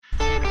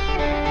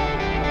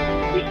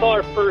We saw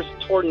our first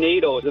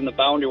tornadoes in the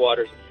Boundary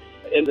Waters,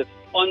 and it's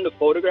fun to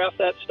photograph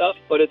that stuff,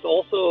 but it's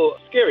also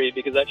scary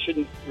because that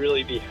shouldn't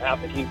really be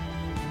happening.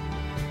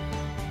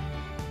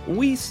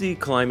 We see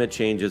climate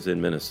changes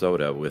in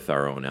Minnesota with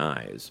our own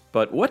eyes,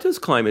 but what does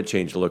climate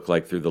change look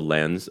like through the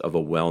lens of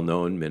a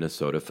well-known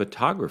Minnesota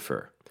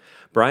photographer?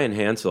 Brian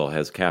Hansel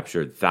has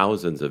captured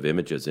thousands of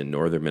images in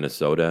northern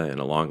Minnesota and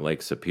along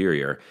Lake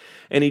Superior,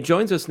 and he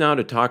joins us now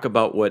to talk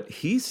about what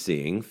he's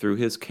seeing through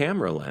his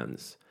camera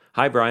lens.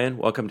 Hi, Brian.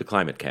 Welcome to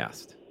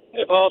ClimateCast.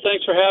 Hey, Paul.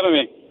 Thanks for having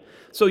me.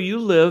 So you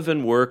live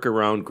and work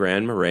around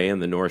Grand Marais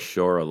and the North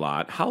Shore a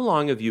lot. How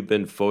long have you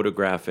been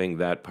photographing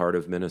that part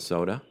of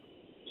Minnesota?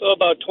 So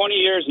about 20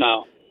 years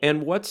now.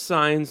 And what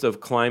signs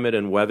of climate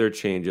and weather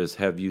changes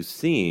have you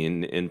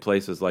seen in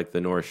places like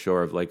the North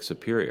Shore of Lake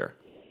Superior?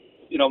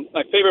 You know,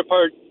 my favorite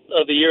part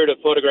of the year to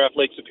photograph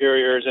Lake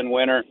Superior is in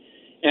winter,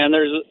 and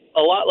there's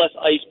a lot less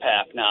ice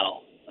pack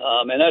now.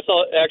 And that's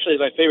actually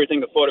my favorite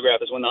thing to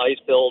photograph is when the ice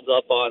builds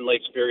up on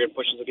Lake Superior and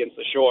pushes against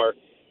the shore.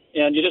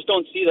 And you just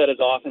don't see that as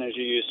often as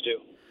you used to.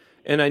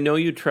 And I know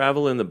you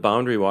travel in the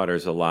Boundary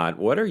Waters a lot.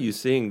 What are you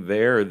seeing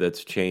there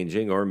that's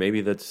changing or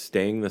maybe that's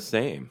staying the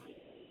same?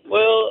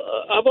 Well,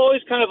 I've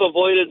always kind of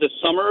avoided the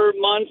summer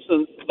months,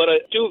 but I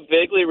do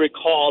vaguely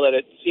recall that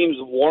it seems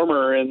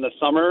warmer in the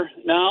summer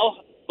now.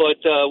 But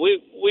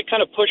we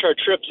kind of push our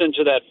trips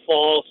into that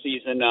fall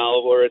season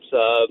now where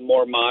it's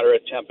more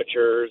moderate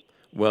temperatures.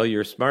 Well,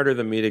 you're smarter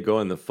than me to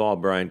go in the fall,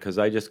 Brian, because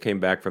I just came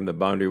back from the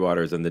Boundary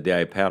Waters, and the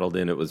day I paddled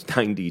in, it was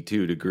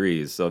 92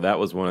 degrees. So that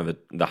was one of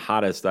the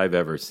hottest I've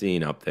ever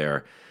seen up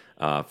there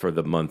for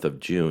the month of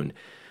June.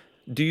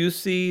 Do you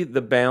see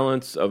the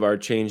balance of our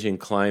changing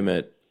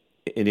climate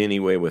in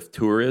any way with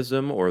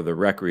tourism or the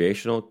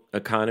recreational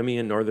economy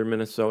in northern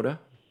Minnesota?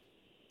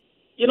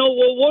 You know,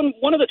 well,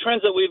 one of the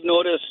trends that we've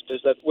noticed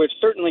is that we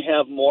certainly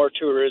have more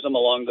tourism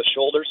along the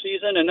shoulder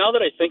season. And now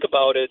that I think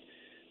about it,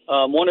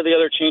 one of the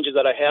other changes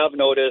that I have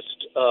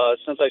noticed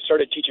since I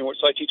started teaching,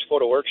 so I teach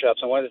photo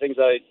workshops, and one of the things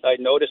I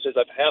noticed is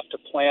I have to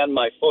plan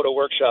my photo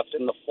workshops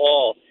in the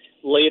fall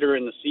later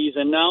in the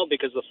season now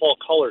because the fall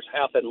colors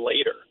happen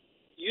later.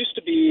 It used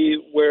to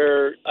be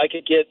where I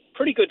could get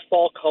pretty good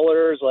fall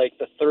colors like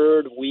the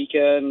third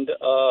weekend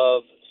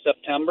of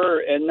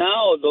September, and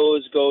now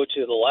those go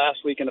to the last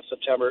weekend of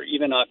September,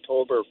 even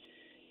October.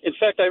 In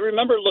fact, I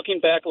remember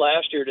looking back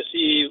last year to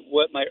see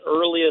what my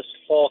earliest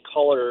fall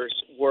colors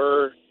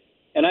were,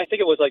 and I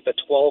think it was like the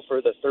 12th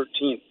or the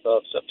 13th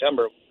of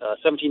September,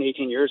 17,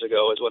 18 years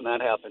ago is when that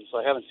happened, so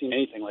I haven't seen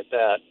anything like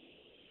that.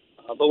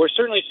 But we're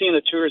certainly seeing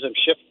the tourism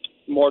shift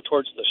more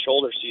towards the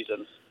shoulder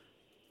seasons.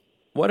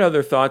 What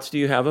other thoughts do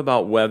you have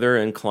about weather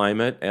and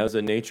climate as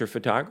a nature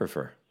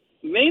photographer?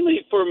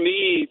 Mainly for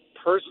me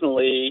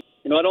personally,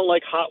 you know, I don't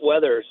like hot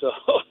weather, so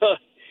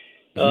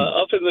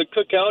up in the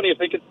Cook County, if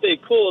it could stay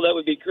cool, that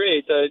would be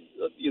great.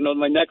 You know,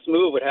 my next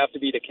move would have to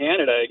be to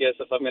Canada, I guess,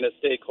 if I'm going to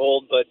stay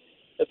cold. But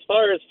as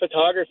far as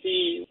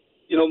photography,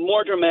 you know,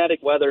 more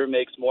dramatic weather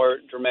makes more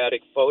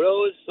dramatic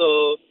photos.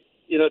 So,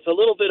 you know, it's a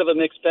little bit of a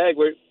mixed bag.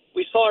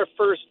 We saw our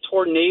first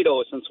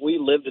tornado since we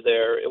lived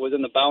there. It was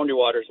in the Boundary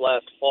Waters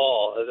last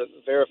fall, a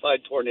verified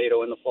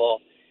tornado in the fall.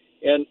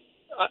 And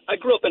I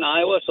grew up in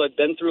Iowa, so I've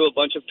been through a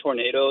bunch of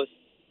tornadoes.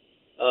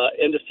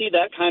 And to see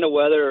that kind of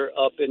weather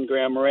up in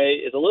Grand Marais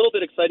is a little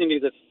bit exciting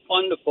because it's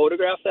fun to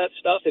photograph that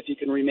stuff if you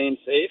can remain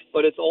safe,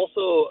 but it's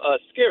also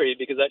scary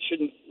because that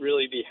shouldn't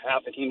really be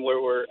happening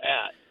where we're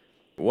at.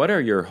 What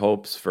are your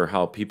hopes for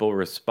how people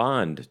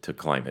respond to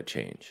climate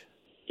change?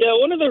 Yeah,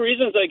 one of the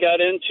reasons I got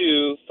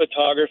into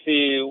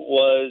photography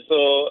was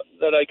so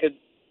that I could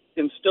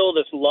instill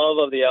this love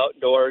of the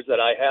outdoors that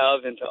I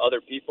have into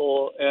other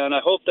people, and I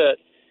hope that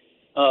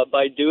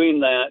by doing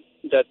that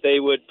they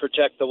would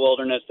protect the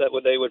wilderness, that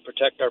they would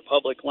protect our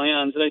public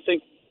lands. And I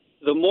think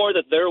the more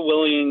that they're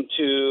willing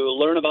to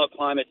learn about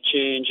climate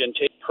change and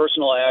take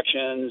personal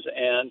actions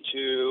and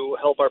to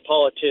help our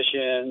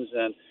politicians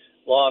and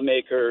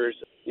lawmakers,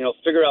 you know,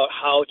 figure out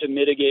how to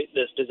mitigate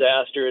this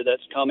disaster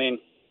that's coming,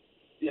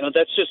 you know,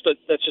 that's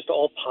just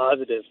all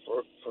positive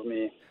for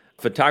me.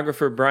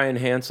 Photographer Brian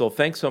Hansel,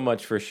 thanks so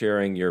much for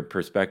sharing your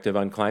perspective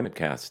on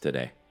ClimateCast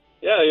today.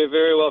 Yeah, you're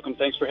very welcome.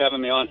 Thanks for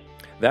having me on.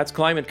 That's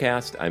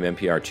ClimateCast. I'm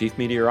NPR Chief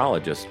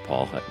Meteorologist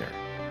Paul Huttner.